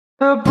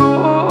The bruises,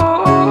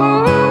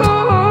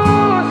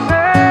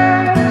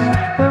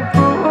 the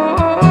bruises.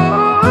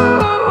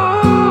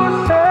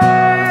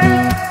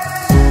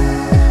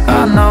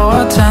 I know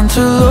I tend to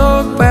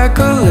look back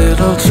a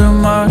little too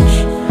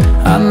much.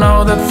 I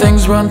know that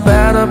things weren't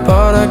better,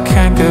 but I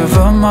can't give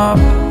them up.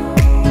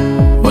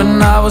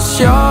 When I was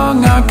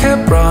young, I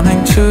kept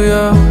running to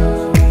you,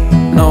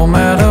 no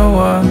matter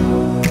what.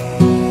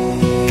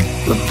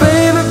 But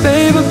baby,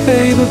 baby,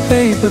 baby,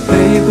 baby,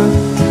 baby,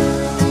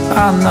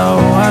 I know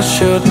I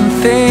shouldn't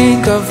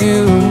think of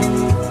you.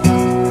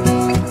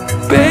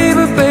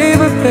 Baby,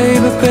 baby,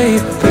 baby,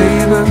 baby,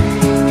 baby,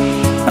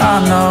 I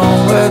know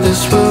where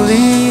this will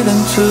lead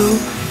into.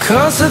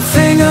 'Cause the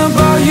thing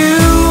about you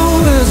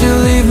is you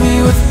leave me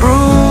with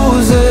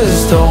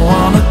bruises. Don't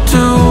wanna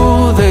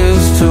do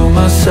this to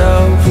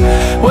myself.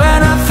 When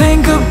I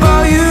think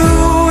about you,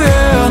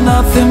 yeah,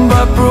 nothing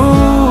but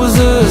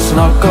bruises.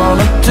 Not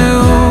gonna do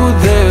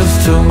this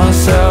to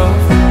myself.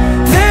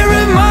 They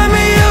remind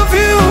me of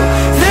you,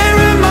 they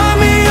remind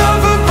me of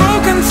a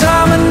broken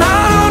time, and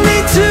I don't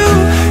need to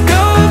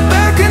go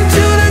back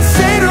into that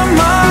state of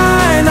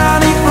mind. I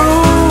need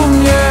room,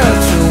 yeah,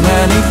 too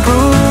many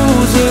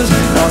bruises.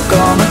 Not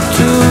gonna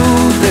do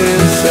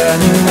this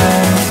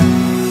anymore.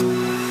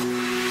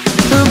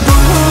 The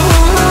bruises,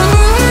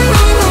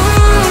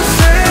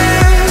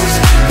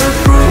 the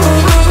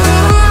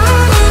bruises,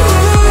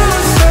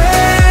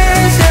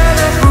 yeah,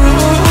 the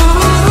bruises,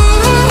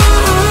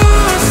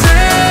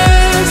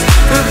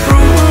 the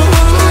bruises.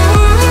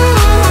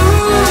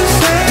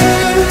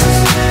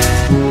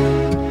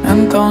 And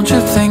don't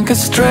you think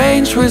it's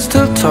strange we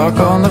still talk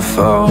on the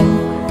phone?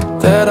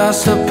 That I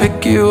still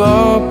pick you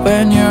up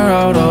when you're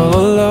out all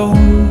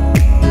alone.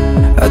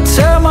 I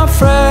tell my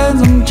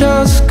friends I'm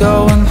just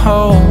going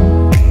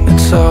home.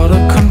 It's out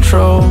of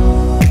control.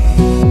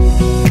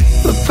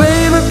 But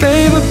baby,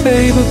 baby,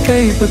 baby,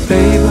 baby,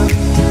 baby,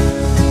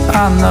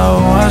 I know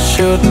I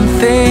shouldn't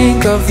think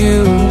of you.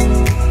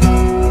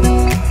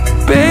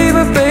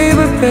 Baby,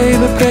 baby,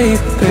 baby,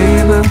 baby,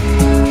 baby,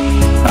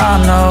 I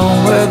know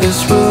where this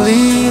will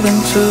lead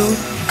into.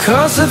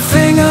 'Cause the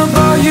thing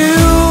about you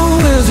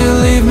is you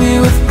leave me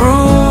with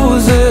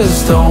bruises.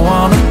 Don't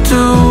wanna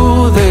do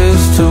this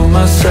to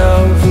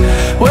myself.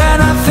 When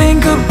I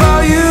think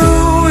about you,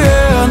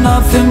 yeah,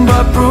 nothing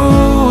but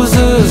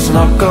bruises.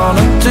 Not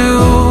gonna do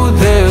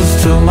this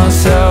to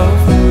myself.